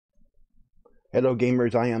Hello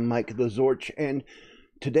gamers, I am Mike TheZorch, and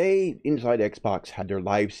today Inside Xbox had their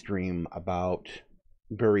live stream about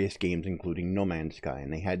various games including No Man's Sky,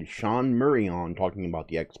 and they had Sean Murray on talking about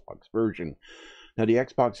the Xbox version. Now the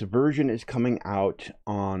Xbox version is coming out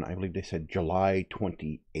on, I believe they said July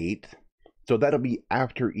 28th, so that'll be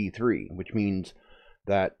after E3, which means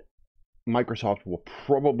that Microsoft will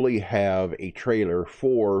probably have a trailer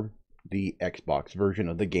for the Xbox version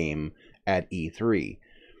of the game at E3.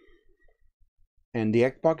 And the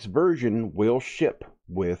Xbox version will ship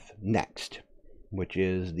with Next, which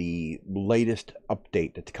is the latest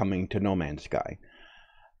update that's coming to No Man's Sky.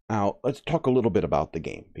 Now, let's talk a little bit about the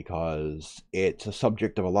game, because it's a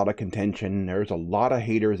subject of a lot of contention. There's a lot of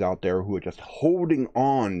haters out there who are just holding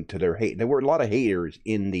on to their hate. There were a lot of haters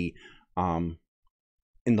in the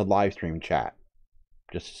live stream chat,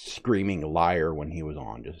 just screaming liar when he was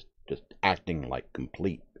on, just acting like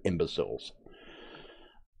complete imbeciles.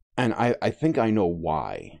 And I think I know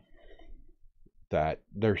why that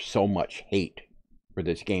there's so much hate for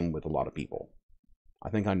this game with a lot of people. I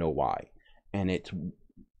think I know why. And it's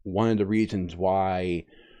one of the reasons why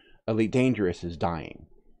Elite Dangerous is dying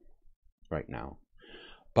right now.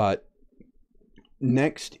 But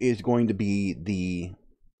next is going to be the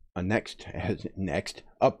next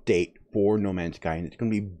update for No Man's Sky, and it's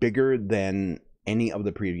going to be bigger than any of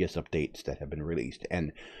the previous updates that have been released.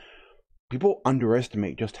 And people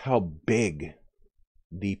underestimate just how big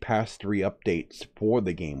the past 3 updates for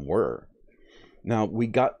the game were. Now,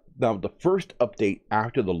 the first update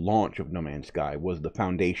after the launch of No Man's Sky was the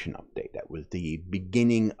Foundation update. That was the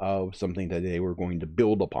beginning of something that they were going to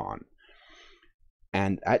build upon.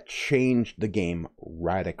 And that changed the game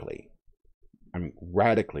radically. I mean,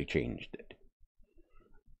 radically changed it.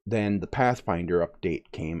 Then the Pathfinder update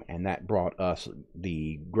came, and that brought us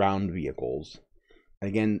the ground vehicles.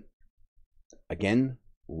 Again,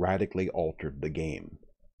 radically altered the game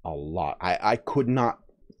a lot. I could not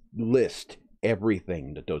list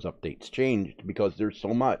everything that those updates changed because there's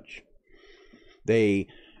so much. They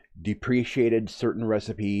depreciated certain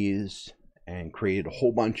recipes and created a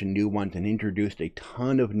whole bunch of new ones and introduced a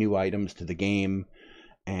ton of new items to the game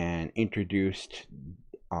and introduced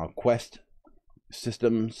quest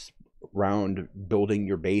systems around building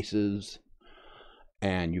your bases,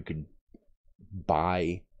 and you could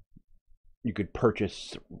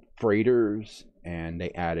purchase freighters, and they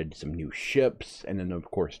added some new ships, and then of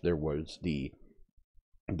course there was the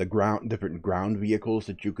different ground vehicles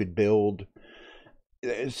that you could build.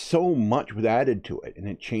 So much was added to it, and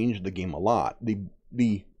it changed the game a lot.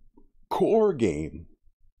 The core game,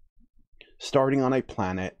 starting on a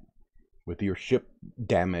planet with your ship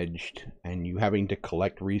damaged and you having to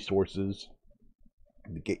collect resources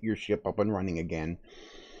to get your ship up and running again,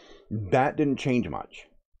 that didn't change much.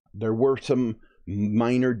 There were some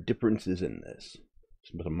minor differences in this,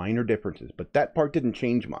 but that part didn't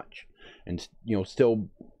change much. And still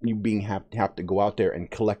you have to go out there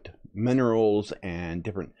and collect minerals and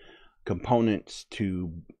different components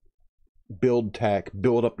to build tech,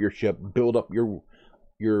 build up your ship, build up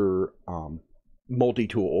your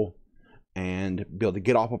multi-tool, and be able to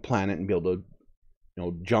get off a planet and be able to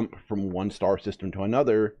jump from one star system to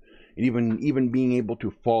another, and even being able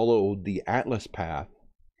to follow the Atlas path.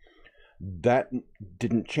 That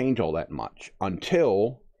didn't change all that much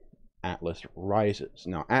until Atlas Rises.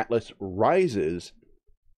 Now, Atlas Rises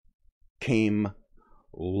came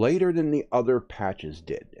later than the other patches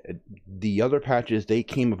did. The other patches, they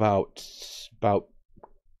came about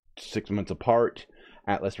 6 months apart.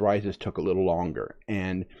 Atlas Rises took a little longer.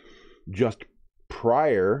 And just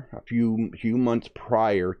a few months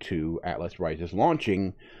prior to Atlas Rises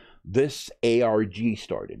launching, this ARG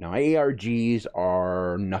started. Now, ARGs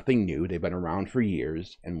are nothing new. They've been around for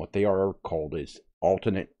years, and what they are called is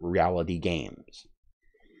alternate reality games.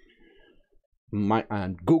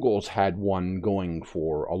 Google's had one going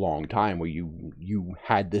for a long time where you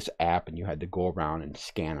had this app and you had to go around and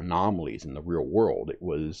scan anomalies in the real world. It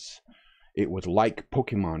was like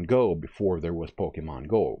Pokemon Go before there was Pokemon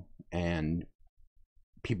Go, and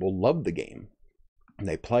people loved the game. And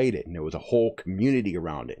they played it, and there was a whole community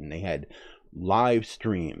around it, and they had live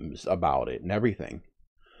streams about it and everything.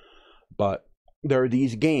 But there are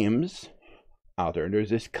these games out there, and there's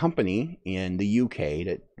this company in the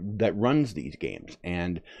UK that runs these games,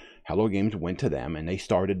 and Hello Games went to them, and they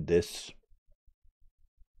started this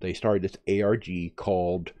ARG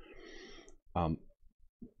called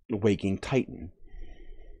Waking Titan.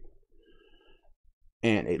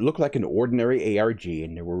 And it looked like an ordinary ARG,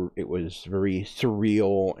 and it was very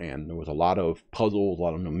surreal, and there was a lot of puzzles, a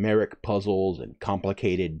lot of numeric puzzles, and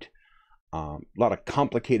complicated a lot of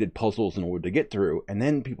complicated puzzles in order to get through. And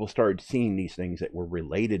then people started seeing these things that were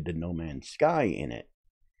related to No Man's Sky in it.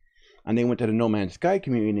 And they went to the No Man's Sky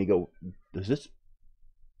community and they go, does this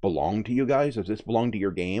belong to you guys? Does this belong to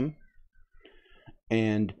your game?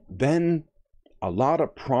 And then a lot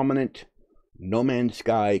of prominent No Man's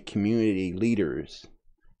Sky community leaders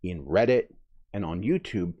in Reddit and on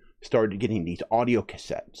YouTube started getting these audio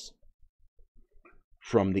cassettes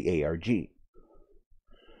from the ARG.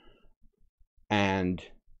 And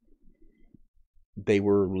they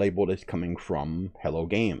were labeled as coming from Hello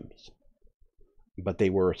Games. But they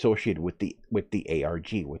were associated with the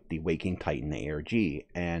ARG, with the Waking Titan ARG.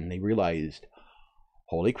 And they realized,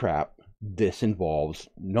 holy crap, this involves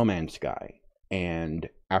No Man's Sky. And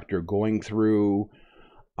after going through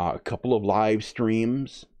a couple of live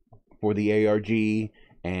streams for the ARG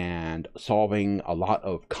and solving a lot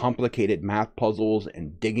of complicated math puzzles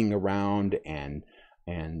and digging around and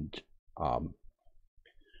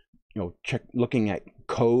looking at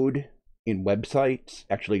code in websites,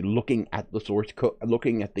 actually looking at the source code,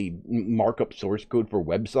 looking at the markup source code for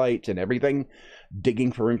websites and everything,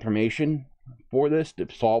 digging for information for this to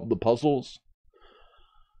solve the puzzles.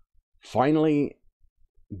 Finally,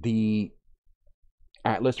 the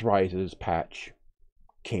Atlas Rises patch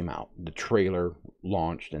came out. The trailer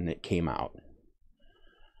launched and it came out.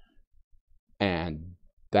 And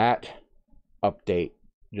that update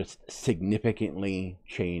just significantly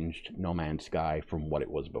changed No Man's Sky from what it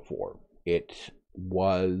was before. It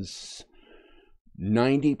was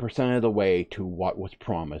 90% of the way to what was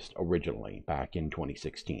promised originally back in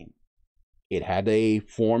 2016. It had a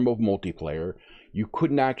form of multiplayer. You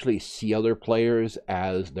couldn't actually see other players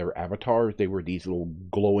as their avatars. They were these little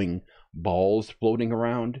glowing balls floating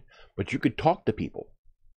around, but you could talk to people.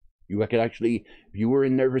 You could actually, if you were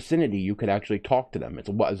in their vicinity, you could actually talk to them.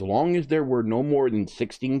 As long as there were no more than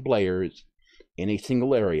 16 players in a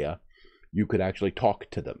single area, you could actually talk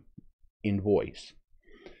to them in voice.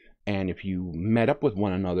 And if you met up with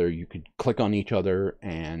one another, you could click on each other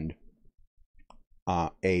and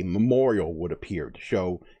a memorial would appear to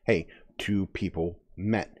show, hey, 2 people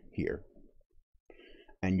met here.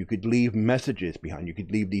 And you could leave messages behind. You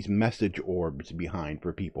could leave these message orbs behind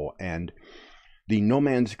for people. And the No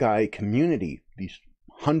Man's Sky community, these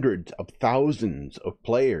hundreds of thousands of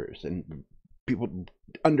players, and people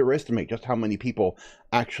underestimate just how many people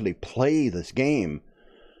actually play this game.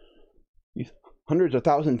 These hundreds of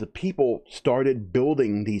thousands of people started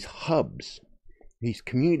building these hubs, these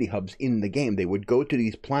community hubs in the game. They would go to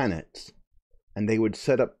these planets and they would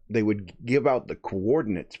they would give out the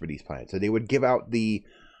coordinates for these planets. So they would give out the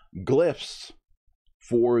glyphs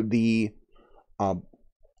for the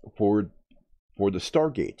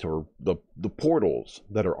stargates, or the portals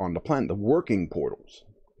that are on the planet, the working portals,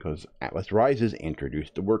 because Atlas Rises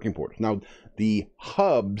introduced the working portals. Now, the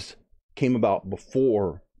hubs came about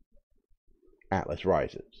before Atlas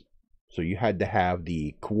Rises, so you had to have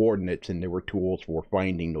the coordinates, and there were tools for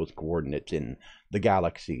finding those coordinates in the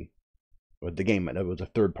galaxy, or the game. It was a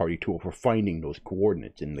third-party tool for finding those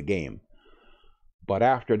coordinates in the game. But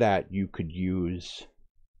after that, you could use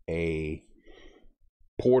a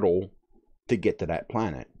portal to get to that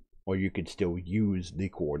planet, or you could still use the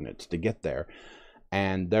coordinates to get there.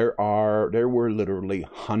 And there were literally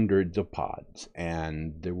hundreds of pods,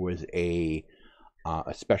 and there was a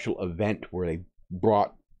special event where they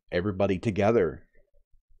brought everybody together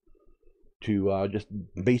to just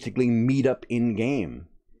basically meet up in game.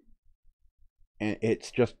 And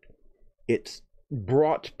it's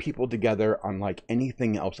brought people together unlike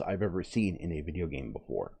anything else I've ever seen in a video game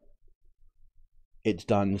before. It's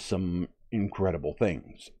done some incredible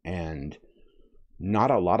things, and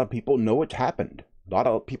not a lot of people know it's happened. A lot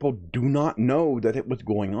of people do not know that it was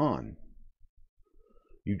going on.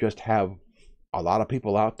 You just have a lot of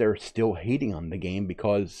people out there still hating on the game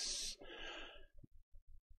because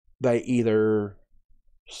they either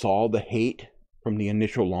saw the hate from the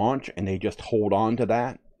initial launch and they just hold on to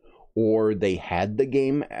that, or they had the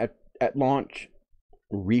game at launch,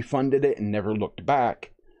 refunded it, and never looked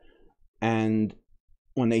back. And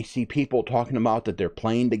when they see people talking about that they're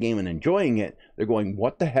playing the game and enjoying it, they're going,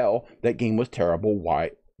 what the hell? That game was terrible. Why?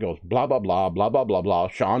 It goes, blah, blah, blah, blah, blah, blah, blah.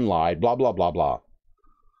 Sean lied, blah, blah, blah, blah.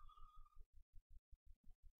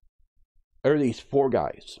 There are these 4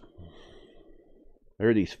 guys. There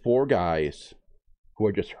are these 4 guys who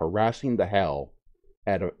are just harassing the hell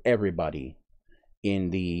out of everybody in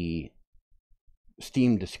the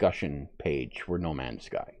Steam discussion page for No Man's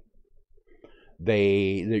Sky.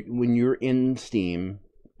 When you're in Steam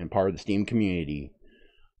and part of the Steam community,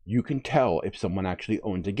 you can tell if someone actually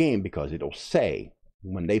owns a game because it'll say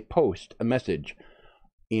when they post a message,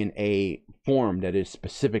 in a form that is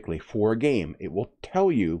specifically for a game, it will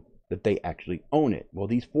tell you that they actually own it. Well,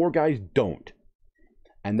 these four guys don't.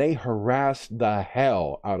 And they harass the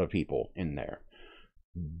hell out of people in there.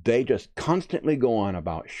 They just constantly go on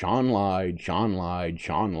about Sean lied, Sean lied,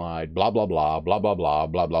 Sean lied, blah, blah, blah, blah, blah, blah,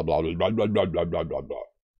 blah, blah, blah, blah, blah, blah, blah, blah, blah, blah, blah.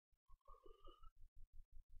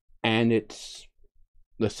 And it's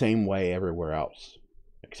the same way everywhere else,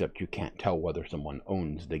 except you can't tell whether someone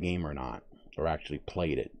owns the game or not, or actually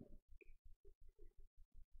played it.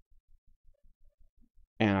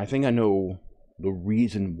 And I think I know the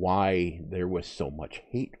reason why there was so much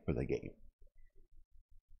hate for the game.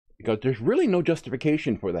 Because there's really no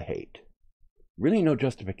justification for the hate. Really no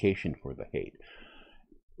justification for the hate.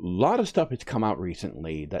 A lot of stuff has come out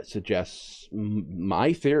recently that suggests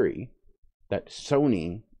my theory that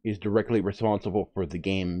Sony is directly responsible for the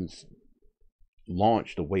game's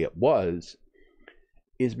launch the way it was,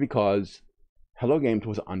 is because Hello Games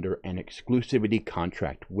was under an exclusivity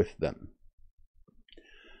contract with them.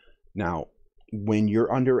 Now, when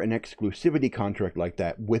you're under an exclusivity contract like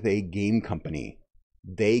that with a game company,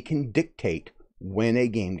 they can dictate when a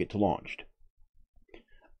game gets launched.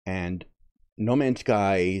 And No Man's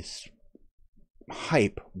Sky's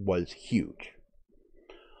hype was huge.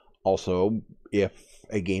 Also, if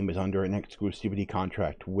a game is under an exclusivity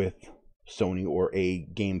contract with Sony or a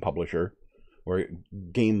game publisher or a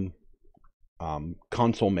game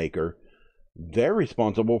console maker, they're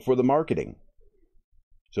responsible for the marketing.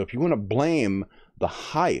 So if you want to blame the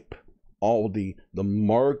hype, all the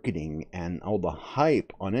marketing and all the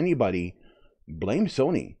hype on anybody, blame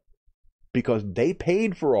Sony, because they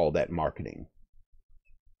paid for all that marketing,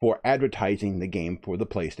 for advertising the game for the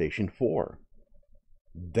PlayStation 4.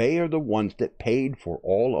 They are the ones that paid for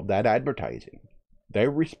all of that advertising.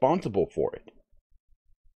 They're responsible for it.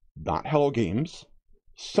 Not Hello Games,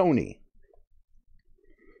 Sony.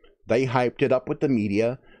 They hyped it up with the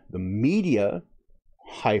media. The media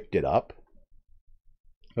hyped it up.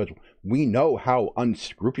 Because we know how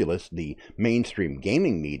unscrupulous the mainstream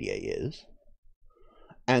gaming media is.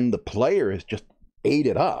 And the players just ate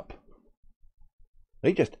it up.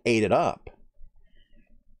 They just ate it up.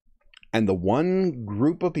 And the one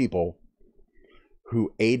group of people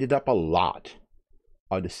who ate it up a lot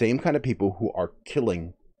are the same kind of people who are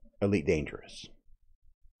killing Elite Dangerous.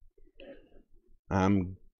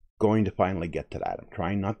 I'm going to finally get to that. I'm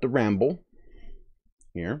trying not to ramble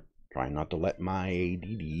here. Trying not to let my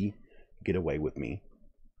ADD get away with me.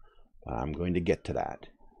 But I'm going to get to that.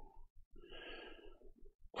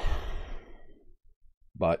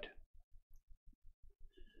 But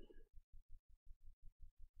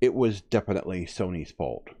it was definitely Sony's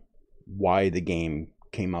fault why the game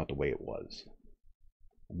came out the way it was.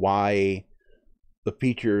 Why the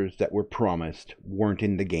features that were promised weren't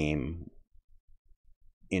in the game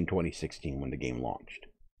in 2016 when the game launched.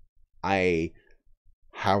 I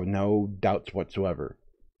have no doubts whatsoever.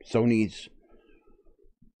 Sony's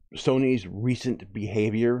recent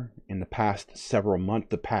behavior in the past several months,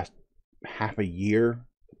 the past half a year,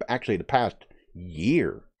 actually the past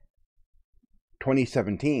year,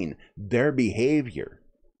 2017, their behavior,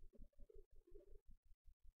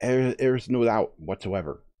 there's no doubt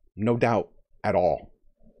whatsoever, no doubt at all,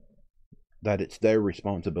 that it's their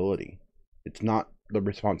responsibility. It's not the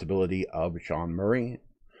responsibility of Sean Murray.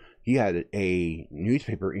 He had a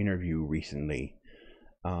newspaper interview recently.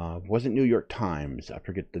 Wasn't New York Times, I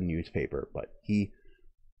forget the newspaper, but he,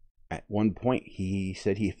 at one point, he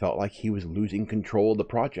said he felt like he was losing control of the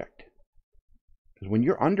project. Because when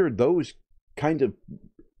you're under those kind of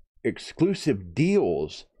exclusive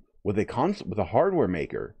deals with a hardware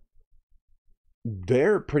maker,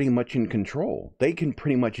 they're pretty much in control. They can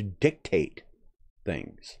pretty much dictate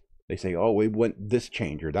things. They say, oh, we want this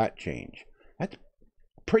change or that change. That's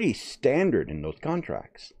pretty standard in those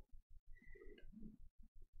contracts.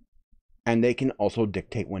 And they can also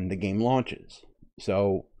dictate when the game launches.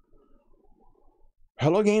 So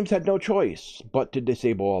Hello Games had no choice but to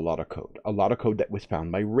disable a lot of code that was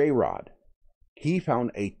found by Rayrod. He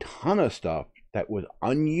found a ton of stuff that was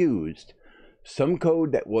unused, some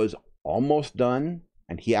code that was almost done,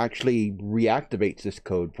 and he actually reactivates this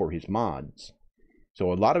code for his mods.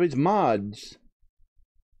 So a lot of his mods,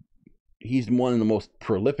 he's one of the most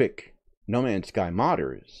prolific No Man's Sky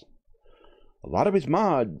modders. A lot of his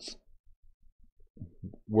mods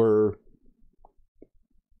were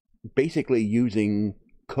basically using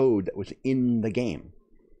code that was in the game.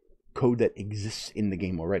 Code that exists in the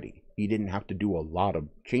game already. He didn't have to do a lot of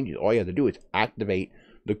changes. All you had to do is activate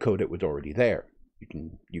the code that was already there.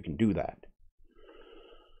 You can do that.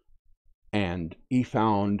 And he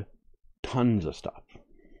found tons of stuff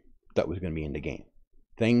that was going to be in the game.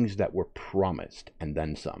 things that were promised and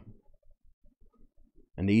then some.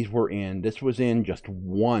 And this was in just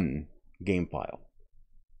one game file.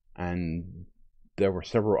 And there were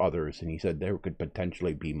several others, and he said there could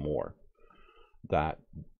potentially be more that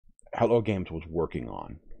Hello Games was working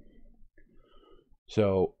on.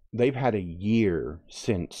 So they've had a year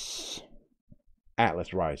since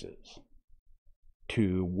Atlas Rises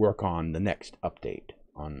to work on the next update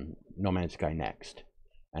on No Man's Sky Next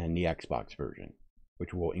and the Xbox version,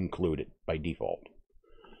 which will include it by default.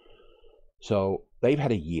 So they've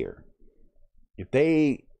had a year. If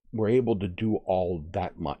they were able to do all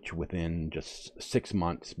that much within just 6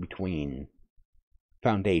 months between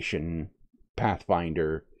Foundation,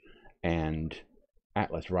 Pathfinder, and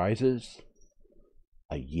Atlas Rises,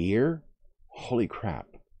 a year? Holy crap.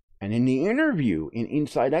 And in the interview in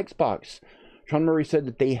Inside Xbox, Sean Murray said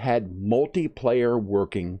that they had multiplayer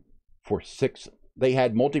working for 6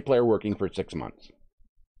 months.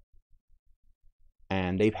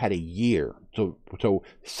 And they've had a year. So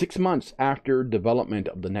 6 months after development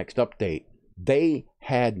of the next update, they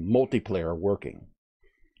had multiplayer working.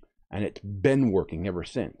 And it's been working ever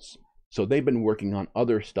since. So they've been working on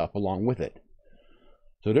other stuff along with it.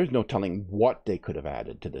 So there's no telling what they could have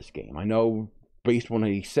added to this game. I know based on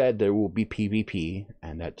what he said, there will be PvP,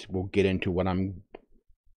 and we'll get into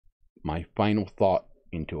my final thought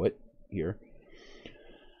into it here.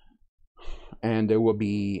 And there will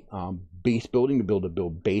be base building to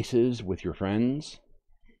build bases with your friends.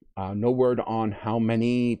 No word on how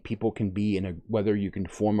many people can be whether you can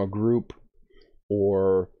form a group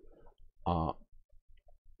or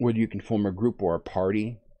whether you can form a group or a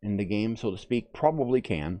party in the game, so to speak. Probably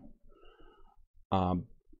can.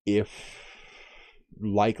 If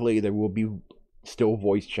likely, there will be still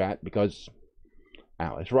voice chat because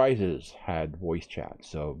Atlas Rises had voice chat,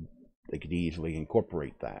 so they could easily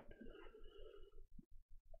incorporate that.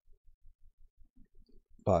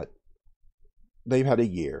 But they've had a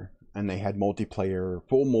year, and they had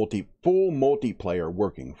full multiplayer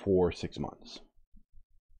working for 6 months.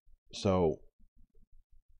 So,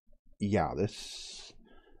 yeah, this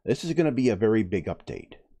is going to be a very big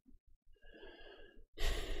update.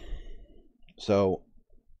 So,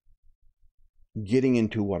 getting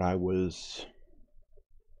into what I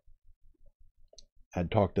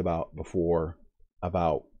had talked about before,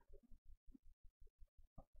 about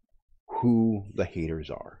who the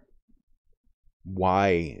haters are,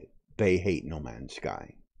 why they hate No Man's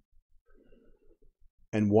Sky,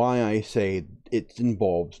 and why I say it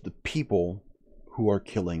involves the people who are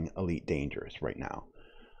killing Elite Dangerous right now.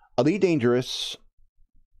 Elite Dangerous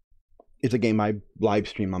is a game I live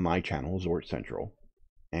stream on my channel, TheZorch Central,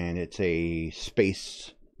 and it's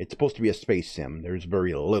supposed to be a space sim. There's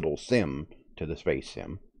very little sim to the space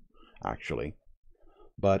sim, actually,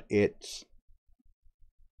 but it's,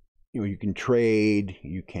 you can trade,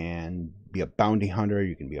 you can be a bounty hunter,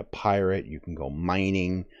 you can be a pirate, you can go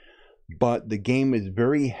mining, but the game is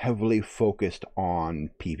very heavily focused on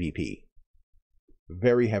PvP.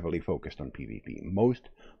 Very heavily focused on PvP.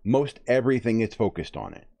 Most everything is focused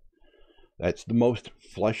on it. That's the most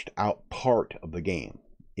fleshed out part of the game,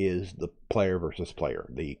 is the player versus player,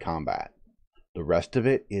 the combat. The rest of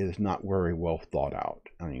it is not very well thought out.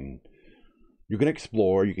 I mean, you can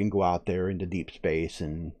explore, you can go out there into deep space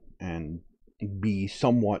and be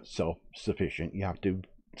somewhat self-sufficient. You have to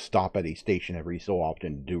stop at a station every so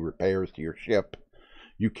often to do repairs to your ship.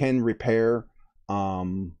 You can repair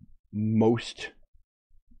most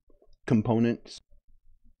components.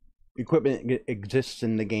 Equipment exists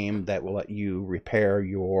in the game that will let you repair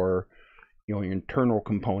your internal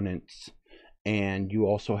components, and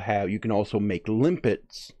you can also make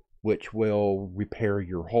limpets, which will repair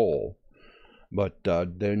your hull. But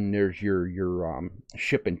then there's your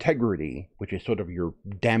ship integrity, which is sort of your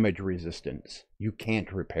damage resistance. You can't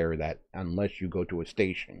repair that unless you go to a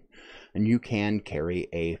station. And you can carry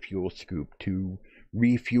a fuel scoop to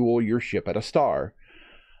refuel your ship at a star.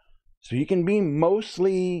 So you can be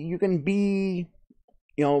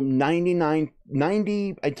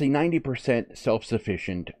 90%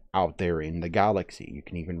 self-sufficient out there in the galaxy. You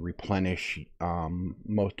can even replenish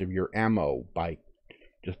most of your ammo by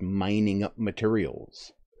just mining up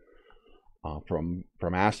materials from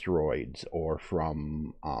asteroids or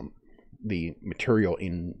from the material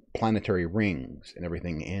in planetary rings and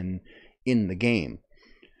everything in the game.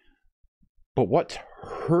 But what's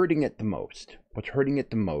hurting it the most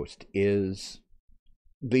is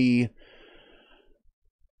the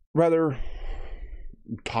rather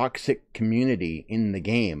toxic community in the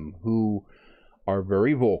game who are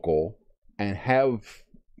very vocal and have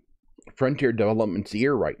Frontier Development's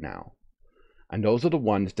ear right now. And those are the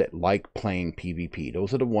ones that like playing PvP.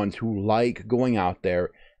 Those are the ones who like going out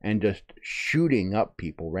there and just shooting up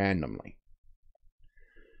people randomly.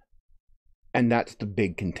 And that's the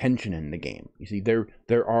big contention in the game. You see, there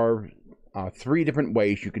are 3 different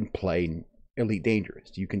ways you can play Elite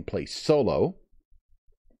Dangerous. You can play solo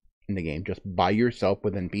in the game, just by yourself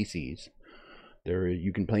with NPCs.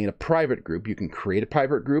 You can play in a private group. You can create a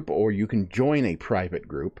private group, or you can join a private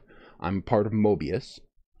group. I'm part of Mobius.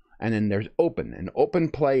 And then there's open. And open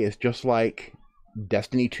play is just like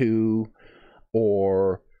Destiny 2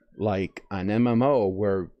 or like an MMO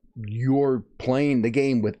where you're playing the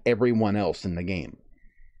game with everyone else in the game.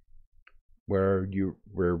 Where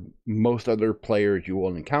most other players you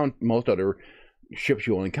will encounter, most other ships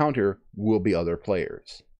you will encounter will be other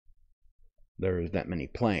players. There's that many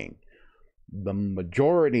playing. The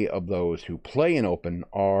majority of those who play in open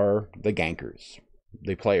are the gankers,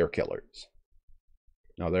 the player killers.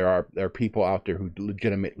 Now, there are people out there who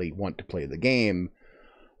legitimately want to play the game,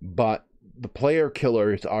 but the player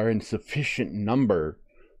killers are in sufficient number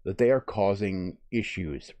that they are causing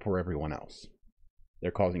issues for everyone else.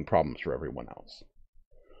 They're causing problems for everyone else.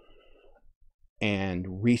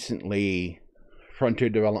 And recently, Frontier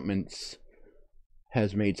Developments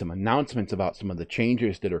has made some announcements about some of the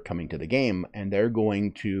changes that are coming to the game, and they're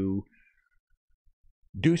going to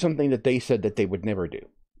do something that they said that they would never do.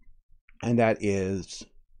 And that is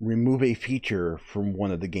remove a feature from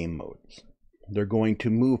one of the game modes. They're going to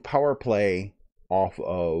move power play off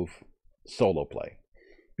of solo play.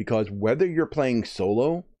 Because whether you're playing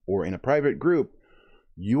solo or in a private group,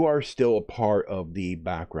 you are still a part of the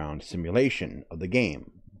background simulation of the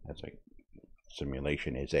game.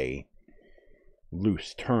 Simulation is a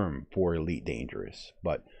loose term for Elite Dangerous,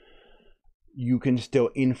 but you can still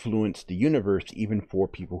influence the universe even for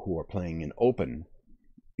people who are playing in open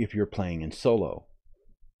if you're playing in solo.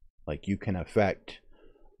 Like, you can affect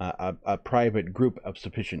a private group of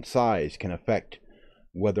sufficient size can affect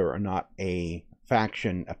whether or not a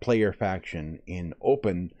player faction in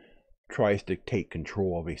open tries to take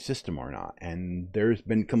control of a system or not. And there's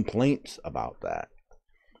been complaints about that.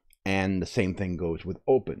 And the same thing goes with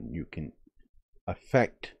open. You can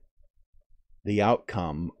affect the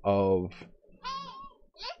outcome of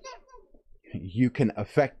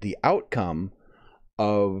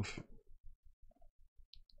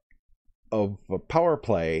a power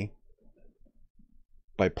play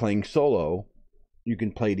by playing solo. You can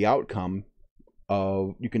affect the outcome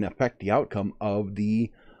of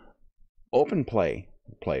the open play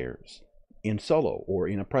players in solo or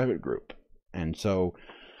in a private group. And so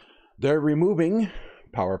they're removing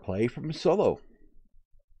power play from solo.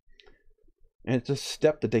 And it's a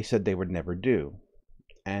step that they said they would never do.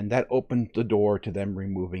 And that opens the door to them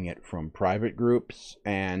removing it from private groups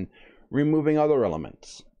and removing other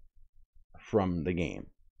elements from the game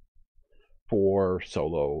for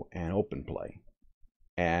solo and open play.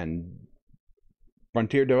 And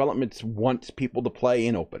Frontier Developments wants people to play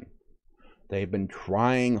in open. They've been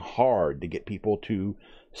trying hard to get people to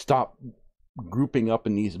stop grouping up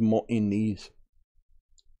in these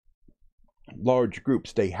large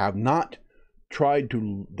groups. They have not tried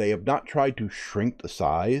to shrink the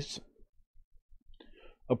size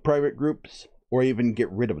of private groups or even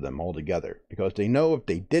get rid of them altogether, because they know if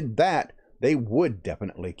they did that, they would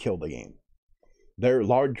definitely kill the game. Their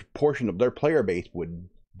large portion of their player base would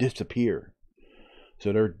disappear.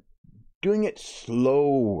 So they're doing it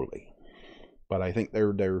slowly, but I think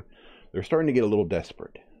they're starting to get a little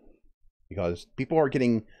desperate, because people are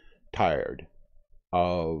getting tired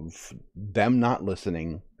of them not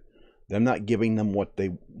listening, them not giving them what they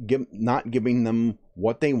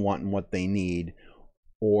want and what they need,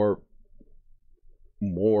 or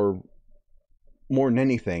more than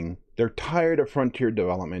anything, they're tired of Frontier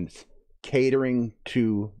Developments catering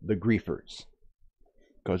to the griefers,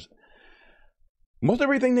 because most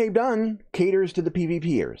everything they've done caters to the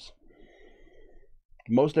PvPers.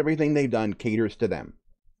 Most everything they've done caters to them.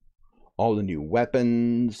 All the new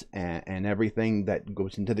weapons and everything that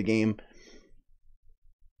goes into the game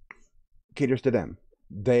caters to them.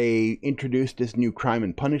 They introduced this new crime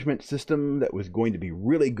and punishment system that was going to be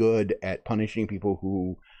really good at punishing people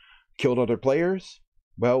who killed other players.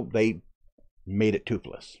 Well, they made it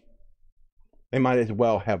toothless. They might as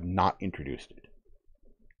well have not introduced it.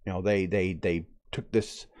 You know, they took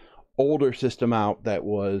this older system out that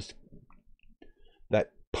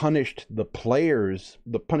punished the players,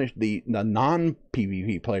 the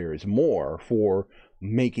non-PvP players more for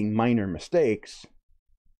making minor mistakes.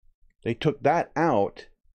 They took that out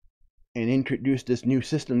and introduced this new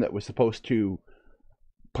system that was supposed to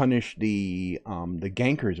punish the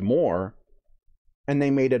gankers more, and they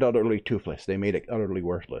made it utterly toothless. They made it utterly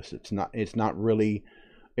worthless. It's not really,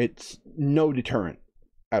 it's no deterrent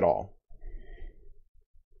at all.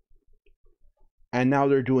 And now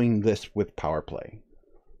they're doing this with power play.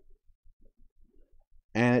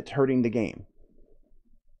 And it's hurting the game.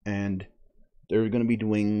 And they're going to be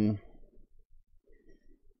doing,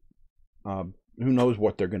 who knows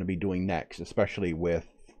what they're going to be doing next, especially with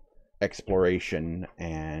exploration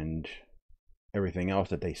and everything else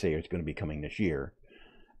that they say is going to be coming this year.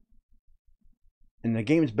 And the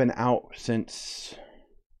game's been out since,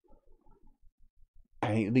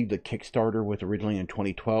 I believe the Kickstarter was originally in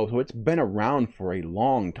 2012, so it's been around for a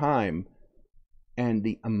long time. And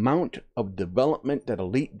the amount of development that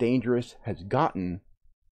Elite Dangerous has gotten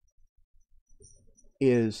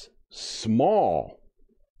is small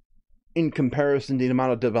in comparison to the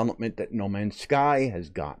amount of development that No Man's Sky has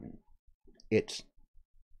gotten. It's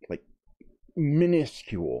like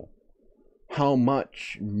minuscule how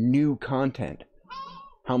much new content,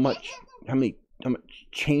 how much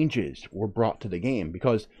changes were brought to the game,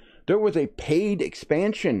 because there was a paid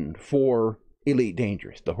expansion for Elite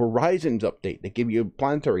Dangerous, the Horizons update that give you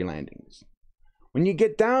planetary landings. When you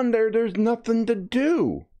get down there, there's nothing to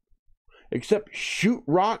do except shoot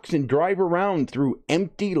rocks and drive around through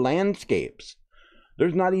empty landscapes.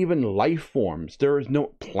 There's not even life forms. There's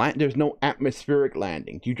no atmospheric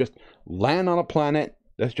landings. You just land on a planet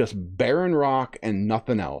that's just barren rock and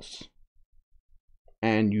nothing else.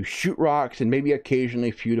 And you shoot rocks and maybe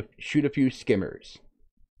occasionally shoot a few skimmers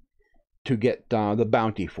to get the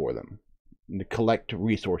bounty for them, and to collect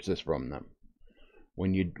resources from them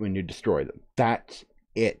when you destroy them. That's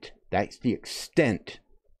it. That's the extent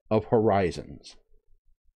of Horizons.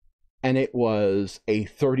 And it was a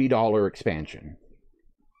 $30 expansion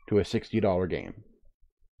to a $60 game.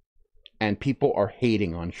 And people are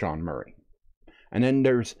hating on Sean Murray. And then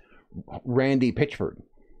there's Randy Pitchford.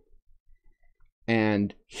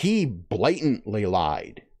 And he blatantly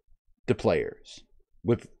lied to players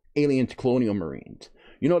with Aliens Colonial Marines.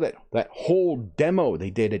 You know, that whole demo they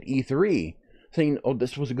did at E3 saying, oh,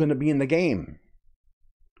 this was going to be in the game.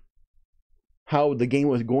 How the game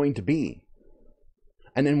was going to be.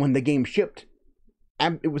 And then when the game shipped,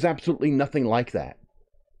 it was absolutely nothing like that.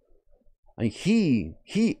 I mean,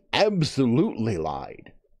 he absolutely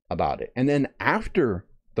lied about it. And then after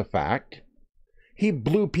the fact, he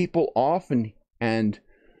blew people off and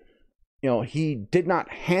you know, he did not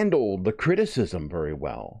handle the criticism very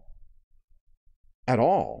well at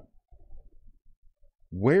all.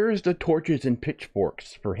 Where's the torches and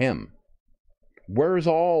pitchforks for him? Where's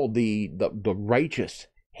all the righteous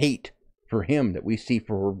hate for him that we see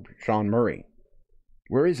for Sean Murray?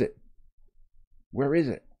 Where is it? Where is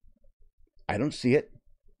it? I don't see it.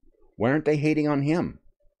 Why aren't they hating on him?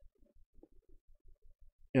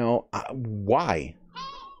 You know, why?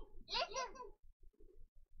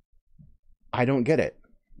 I don't get it.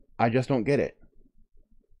 I just don't get it.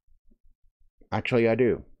 Actually, I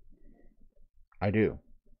do. I do.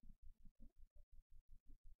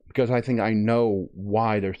 Because I think I know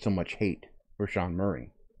why there's so much hate for Sean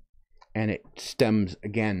Murray. And it stems,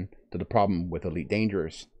 again, to the problem with Elite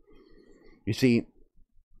Dangerous. You see,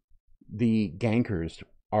 the gankers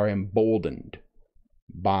are emboldened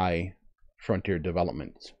by Frontier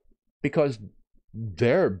Developments because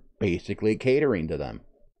they're basically catering to them.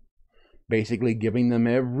 Basically giving them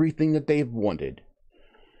everything that they've wanted.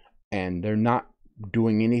 And they're not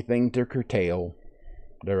doing anything to curtail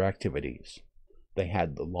their activities. They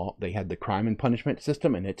had the law, they had the crime and punishment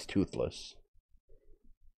system, and it's toothless.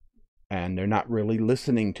 And they're not really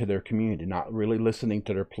listening to their community, not really listening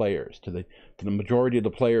to their players, to the majority of the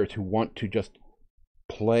players who want to just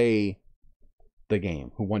play the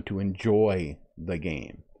game, who want to enjoy the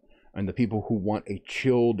game, and the people who want a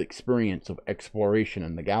chilled experience of exploration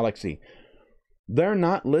in the galaxy. They're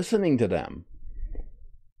not listening to them.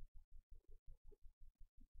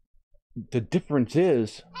 The difference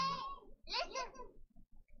is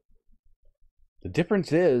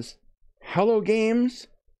Hello Games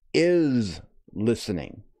is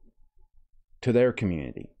listening to their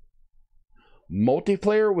community.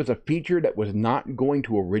 Multiplayer was a feature that was not going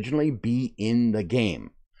to originally be in the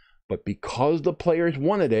game, but because the players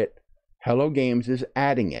wanted it, Hello Games is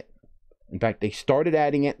adding it. In fact, they started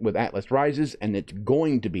adding it with Atlas Rises, and it's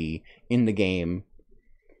going to be in the game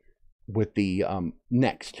with the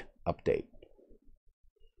next update.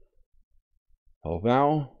 So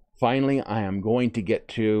now, finally, I am going to get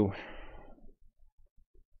to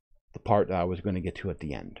the part that I was going to get to at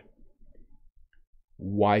the end.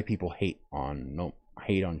 Why people hate on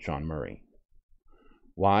Sean Murray.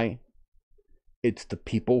 Why? It's the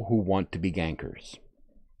people who want to be gankers.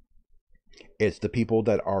 It's the people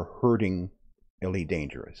that are hurting Elite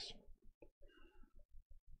Dangerous.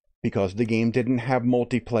 Because the game didn't have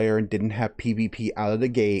multiplayer and didn't have PvP out of the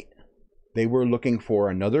gate, they were looking for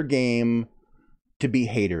another game to be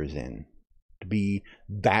haters in. To be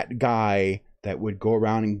that guy that would go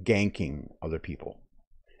around and ganking other people.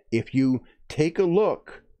 If you take a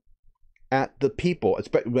look at the people,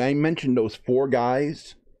 when I mentioned those 4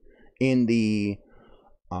 guys in the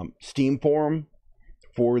Steam forum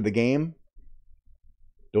for the game,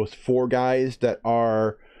 those 4 guys that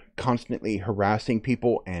are constantly harassing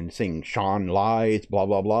people and saying Sean lies, blah,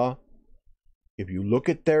 blah, blah. If you look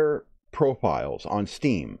at their profiles on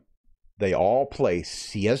Steam, they all play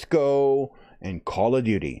CSGO and Call of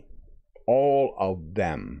Duty. All of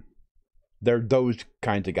them. They're those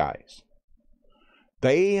kinds of guys.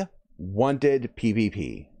 They wanted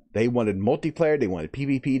PvP. They wanted multiplayer. They wanted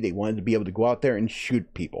PvP. They wanted to be able to go out there and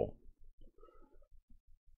shoot people.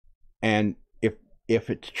 And if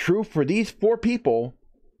it's true for these 4 people,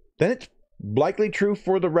 then it's likely true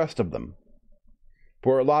for the rest of them.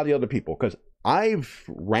 For a lot of the other people. Because I've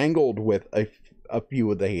wrangled with a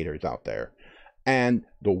few of the haters out there. And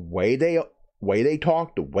the way they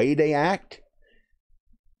talk, the way they act,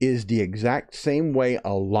 is the exact same way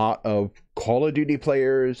a lot of Call of Duty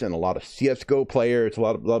players and a lot of CSGO players, a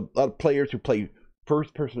lot of players who play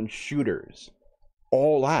first-person shooters,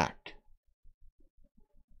 all act.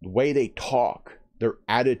 The way they talk, their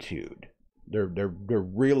attitude, their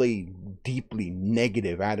really deeply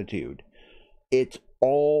negative attitude, it's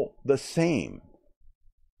all the same.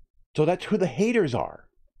 So that's who the haters are.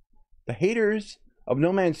 The haters of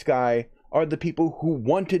No Man's Sky are the people who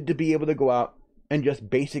wanted to be able to go out and just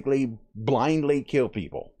basically blindly kill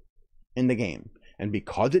people in the game. And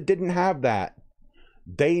because it didn't have that,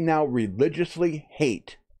 they now religiously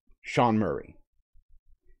hate Sean Murray.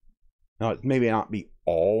 Now, it may not be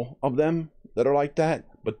all of them that are like that,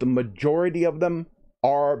 but the majority of them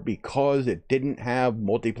are, because it didn't have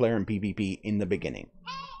multiplayer and PvP in the beginning.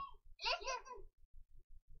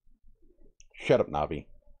 Shut up, Navi.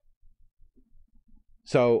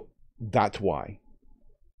 So, that's why.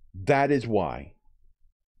 That is why.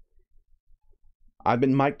 I've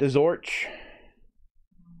been Mike TheZorch.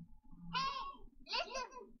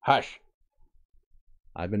 Hush.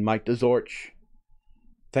 I've been Mike TheZorch.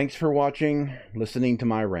 Thanks for watching, listening to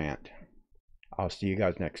my rant. I'll see you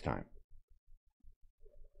guys next time.